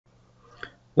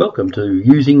Welcome to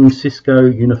Using Cisco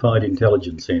Unified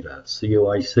Intelligence Center,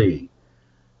 CUIC.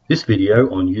 This video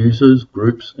on users,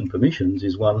 groups and permissions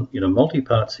is one in a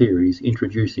multi-part series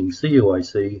introducing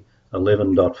CUIC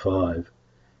 11.5.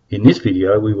 In this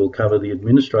video we will cover the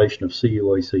administration of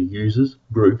CUIC users,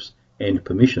 groups and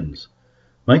permissions.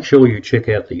 Make sure you check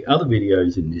out the other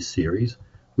videos in this series,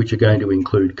 which are going to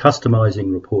include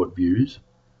customizing report views,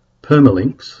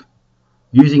 permalinks,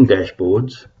 using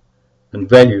dashboards, and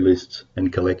value lists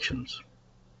and collections.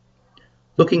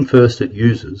 Looking first at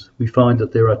users, we find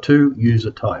that there are two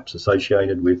user types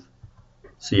associated with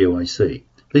CUIC,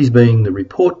 these being the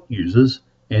report users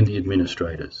and the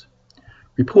administrators.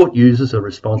 Report users are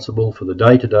responsible for the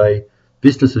day-to-day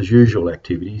business as usual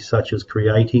activities such as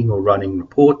creating or running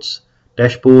reports,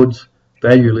 dashboards,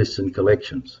 value lists and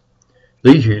collections.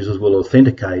 These users will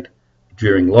authenticate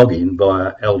during login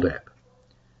via LDAP.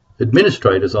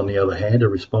 Administrators, on the other hand, are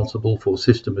responsible for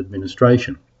system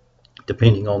administration.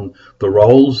 Depending on the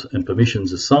roles and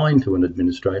permissions assigned to an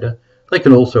administrator, they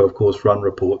can also, of course, run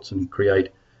reports and create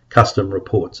custom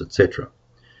reports, etc.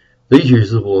 These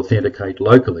users will authenticate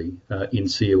locally in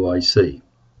CUIC.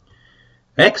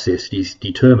 Access is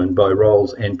determined by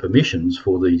roles and permissions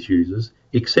for these users,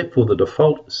 except for the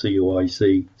default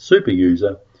CUIC super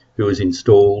user who is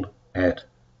installed at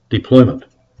deployment.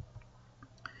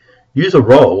 User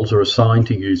roles are assigned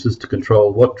to users to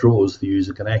control what drawers the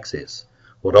user can access,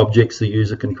 what objects the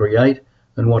user can create,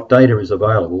 and what data is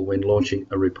available when launching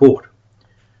a report.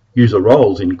 User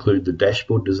roles include the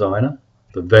dashboard designer,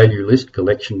 the value list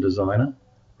collection designer,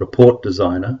 report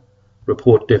designer,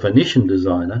 report definition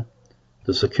designer,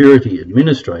 the security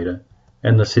administrator,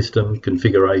 and the system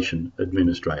configuration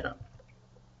administrator.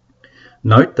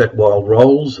 Note that while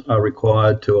roles are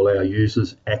required to allow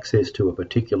users access to a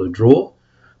particular drawer,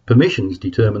 permissions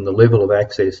determine the level of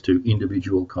access to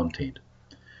individual content.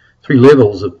 Three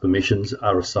levels of permissions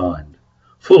are assigned.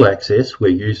 Full access, where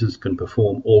users can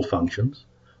perform all functions.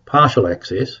 Partial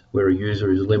access, where a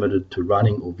user is limited to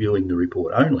running or viewing the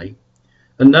report only.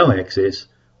 And no access,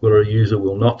 where a user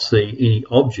will not see any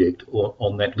object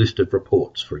on that list of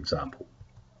reports, for example.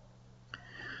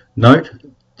 Note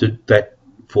that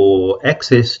for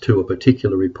access to a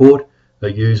particular report,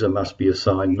 a user must be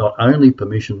assigned not only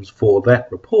permissions for that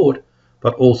report,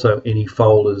 but also any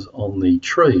folders on the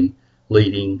tree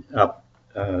leading up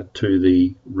to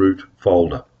the root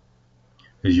folder.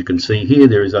 As you can see here,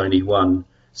 there is only one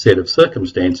set of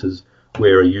circumstances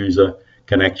where a user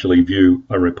can actually view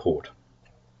a report.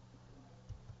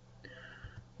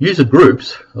 User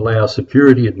groups allow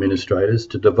security administrators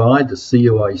to divide the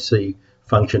CUIC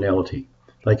functionality.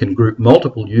 They can group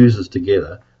multiple users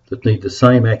together that need the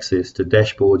same access to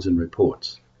dashboards and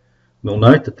reports. We'll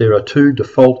note that there are two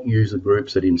default user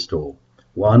groups at install.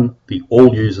 One, the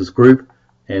All Users group,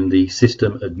 and the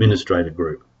System Administrator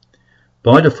group.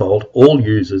 By default, all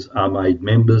users are made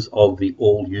members of the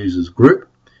All Users group,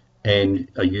 and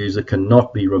a user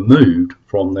cannot be removed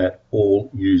from that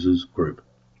All Users group.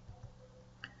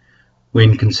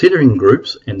 When considering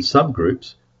groups and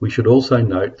subgroups, we should also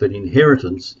note that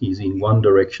inheritance is in one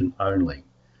direction only.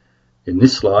 In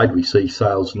this slide we see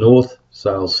Sales North,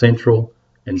 Sales Central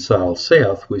and Sales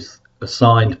South with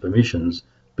assigned permissions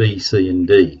B, C and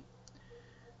D.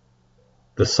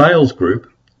 The Sales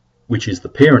group, which is the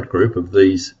parent group of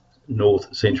these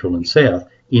North, Central and South,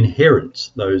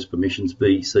 inherits those permissions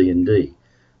B, C and D.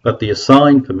 But the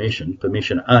assigned permission,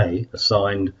 permission A,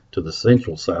 assigned to the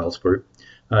Central Sales group,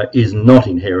 is not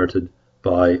inherited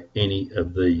by any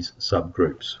of these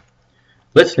subgroups.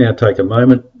 Let's now take a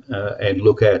moment and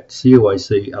look at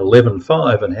CUIC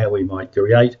 11.5 and how we might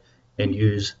create and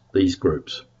use these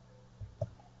groups.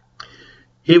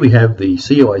 Here we have the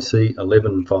CUIC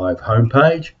 11.5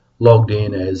 homepage, logged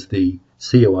in as the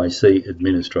CUIC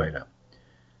administrator.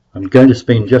 I'm going to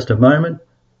spend just a moment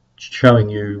showing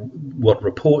you what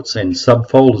reports and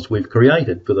subfolders we've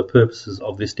created for the purposes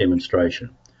of this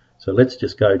demonstration. So let's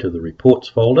just go to the reports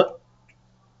folder,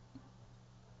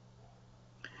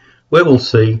 where we'll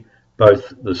see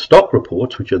both the stock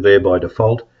reports, which are there by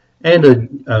default, and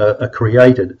a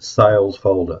created sales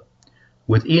folder.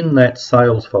 Within that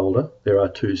sales folder, there are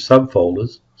two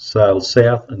subfolders, Sales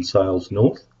South and Sales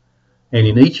North, and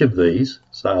in each of these,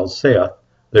 Sales South,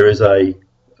 there is a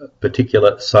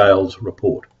particular sales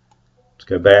report. Let's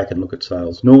go back and look at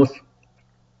Sales North,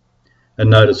 and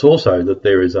notice also that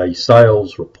there is a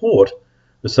sales report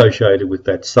associated with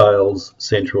that Sales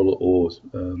Central or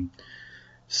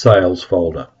Sales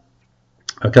folder.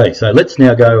 Okay, so let's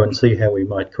now go and see how we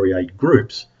might create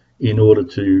groups in order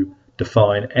to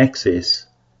define access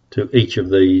to each of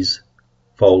these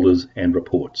folders and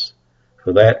reports.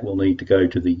 For that, we'll need to go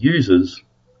to the Users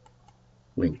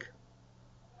link.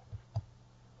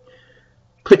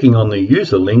 Clicking on the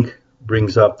user link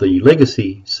brings up the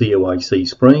legacy CUIC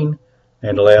screen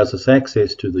and allows us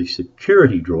access to the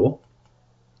security drawer,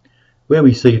 where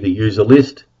we see the user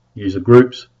list, user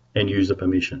groups and user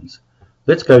permissions.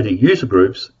 Let's go to user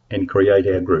groups and create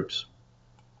our groups.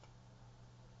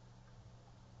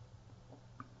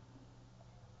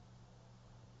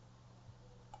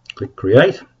 Click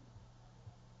create.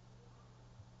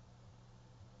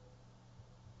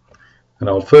 And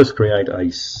I'll first create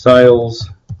a sales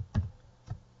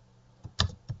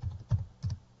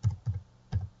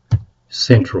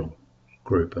central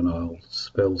group, and I'll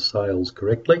spell sales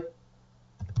correctly.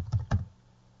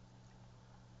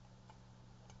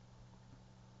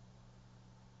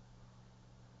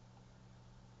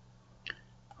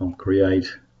 I'll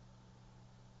create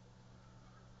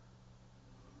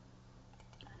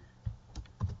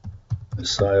a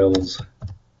sales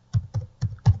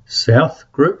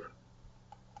south group.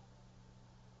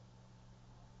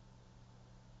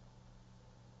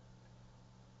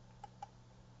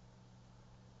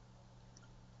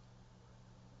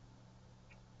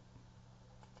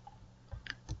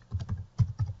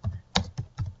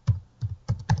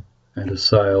 And a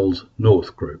sales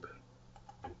north group.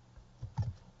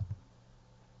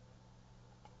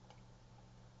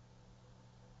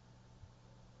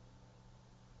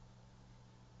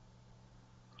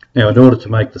 Now, in order to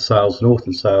make the sales north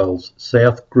and sales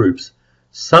south groups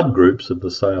subgroups of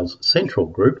the sales central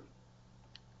group,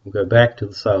 we'll go back to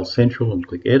the sales central and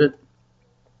click edit.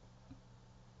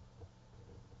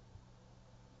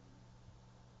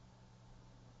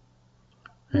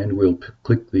 And we'll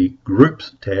click the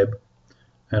Groups tab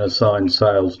and assign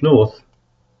Sales North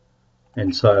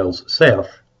and Sales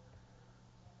South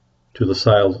to the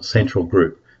Sales Central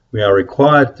group. We are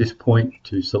required at this point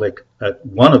to select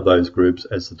one of those groups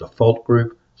as the default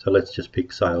group, so let's just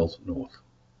pick Sales North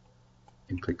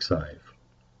and click Save.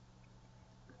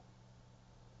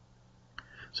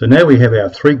 So now we have our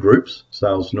three groups,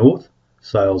 Sales North,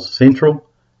 Sales Central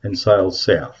and Sales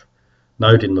South.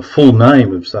 Note in the full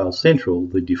name of Sales Central,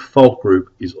 the default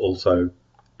group is also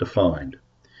defined.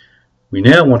 We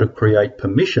now want to create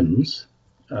permissions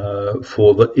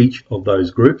for each of those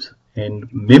groups and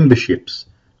memberships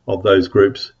of those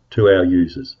groups to our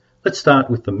users. Let's start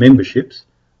with the memberships,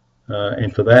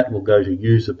 and for that we'll go to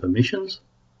User Permissions.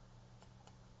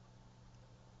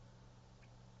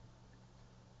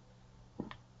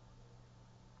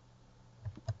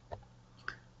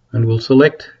 And we'll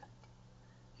select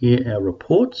here our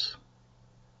reports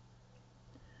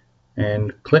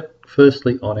and click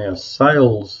firstly on our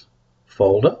sales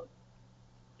folder,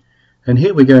 and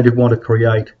here we're going to want to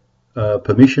create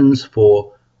permissions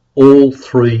for all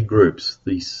three groups,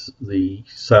 the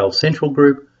Sales Central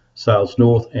group, Sales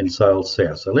North and Sales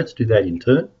South. So let's do that in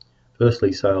turn.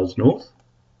 Firstly, Sales North.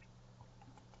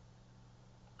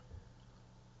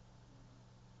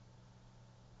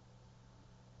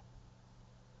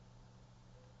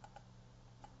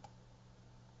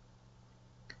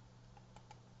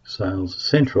 Sales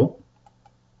Central,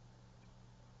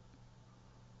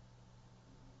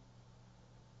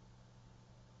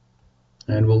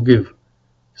 and we'll give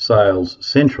Sales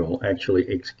Central actually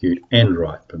execute and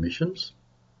write permissions,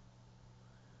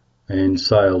 and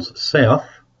Sales South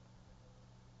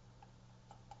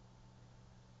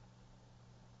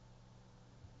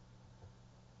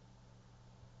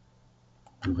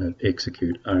will have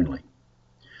execute only.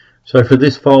 So for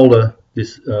this folder,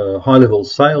 this high-level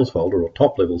sales folder or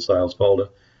top-level sales folder,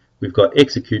 we've got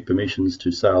execute permissions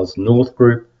to Sales North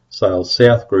group, Sales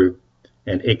South group,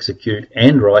 and execute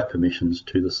and write permissions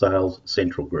to the Sales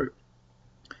Central group.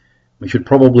 We should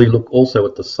probably look also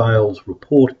at the sales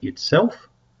report itself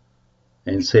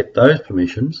and set those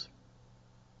permissions,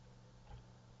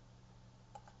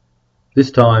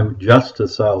 this time just to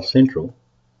Sales Central,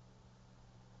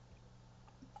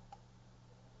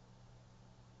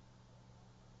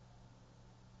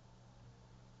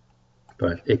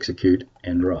 both execute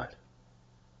and write.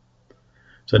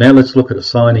 So now let's look at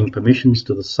assigning permissions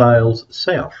to the Sales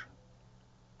South.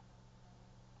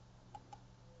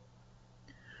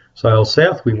 Sales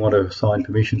South, we want to assign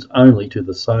permissions only to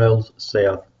the Sales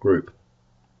South group.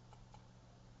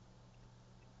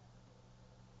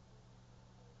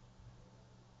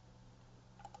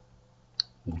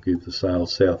 We'll give the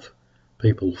Sales South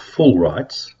people full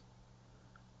rights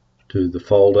to the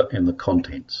folder and the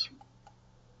contents.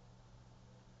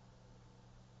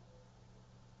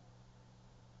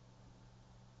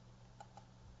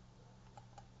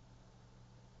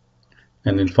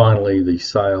 And then finally the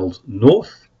Sales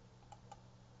North.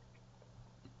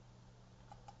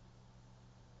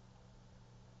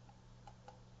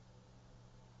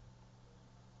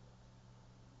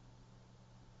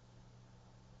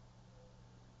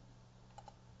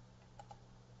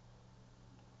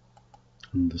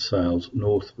 and the Sales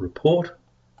North report.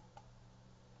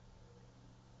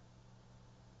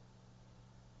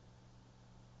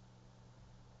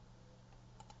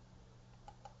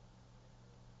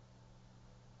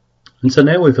 And so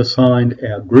now we've assigned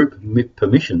our group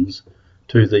permissions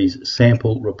to these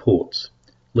sample reports.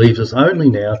 Leaves us only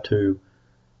now to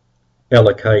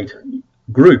allocate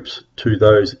groups to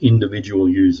those individual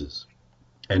users.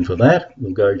 And for that,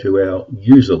 we'll go to our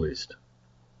user list.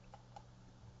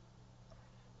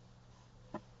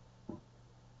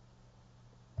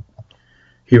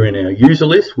 Here in our user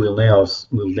list, we'll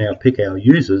now pick our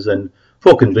users, and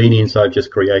for convenience, I've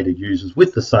just created users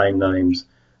with the same names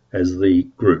as the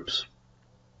groups.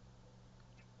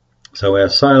 So our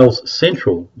Sales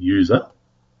Central user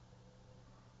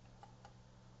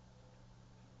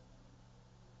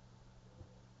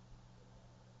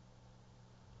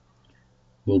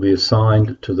will be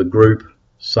assigned to the group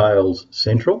Sales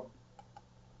Central,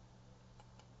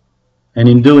 and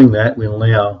in doing that we'll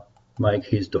now make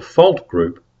his default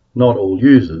group not all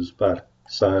users but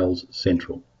Sales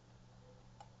Central.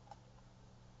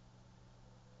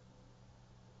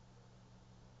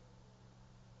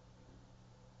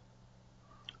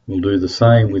 We'll do the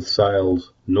same with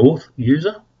Sales North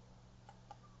user.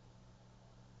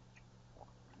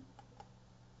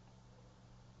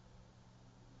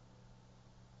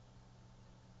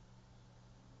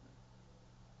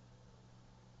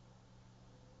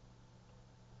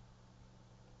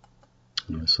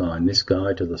 And assign this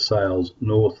guy to the Sales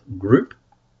North group.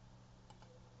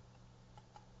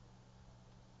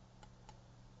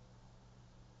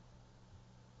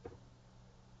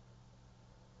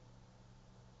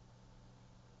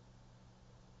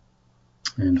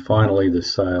 And finally the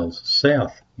Sales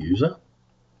South user.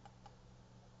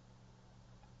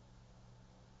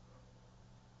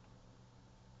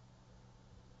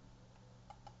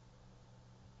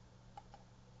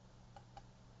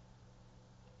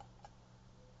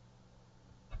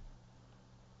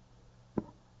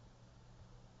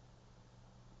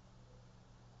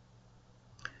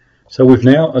 So we've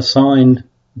now assigned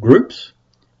groups,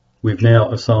 we've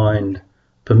now assigned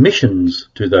permissions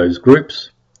to those groups,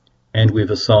 and we've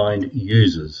assigned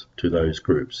users to those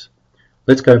groups.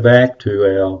 Let's go back to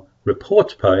our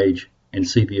reports page and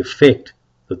see the effect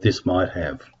that this might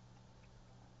have.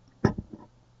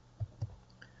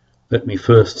 Let me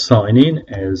first sign in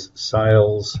as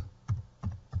Sales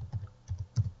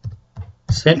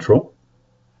Central.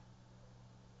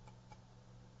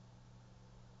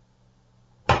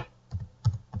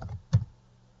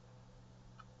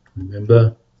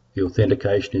 Remember, the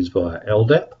authentication is via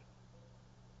LDAP.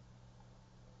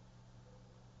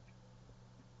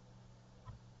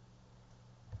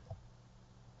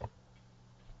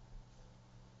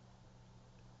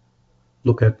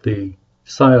 Look at the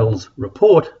sales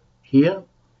report here,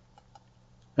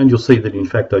 and you'll see that in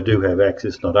fact I do have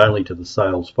access not only to the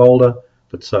sales folder,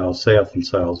 but Sales South and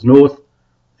Sales North,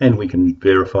 and we can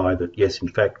verify that yes, in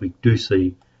fact we do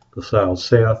see the Sales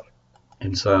South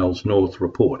and Sales North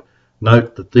report.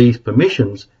 Note that these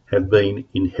permissions have been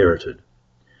inherited.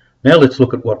 Now let's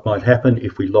look at what might happen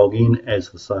if we log in as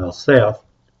the Sales South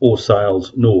or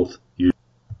Sales North user.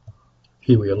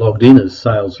 Here we are logged in as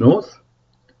Sales North.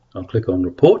 I'll click on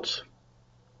Reports,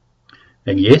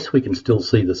 and yes, we can still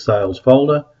see the Sales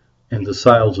folder and the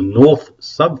Sales North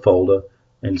subfolder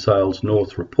and Sales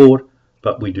North report,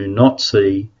 but we do not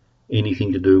see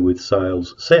anything to do with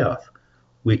Sales South,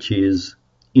 which is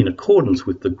in accordance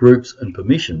with the groups and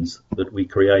permissions that we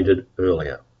created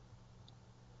earlier.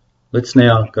 Let's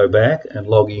now go back and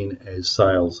log in as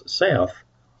Sales South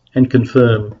and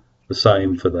confirm the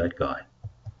same for that guy.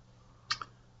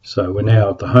 So we're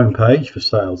now at the home page for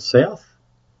Sales South.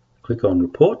 Click on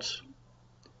Reports,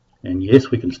 and yes,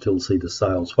 we can still see the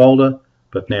Sales folder,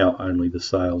 but now only the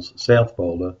Sales South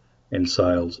folder and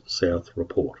Sales South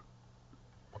report.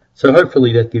 So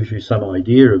hopefully that gives you some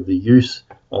idea of the use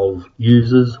of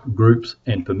users, groups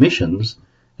and permissions,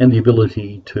 and the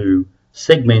ability to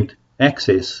segment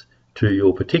access to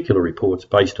your particular reports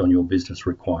based on your business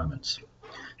requirements.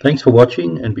 Thanks for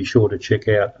watching, and be sure to check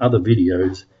out other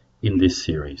videos in this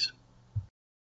series.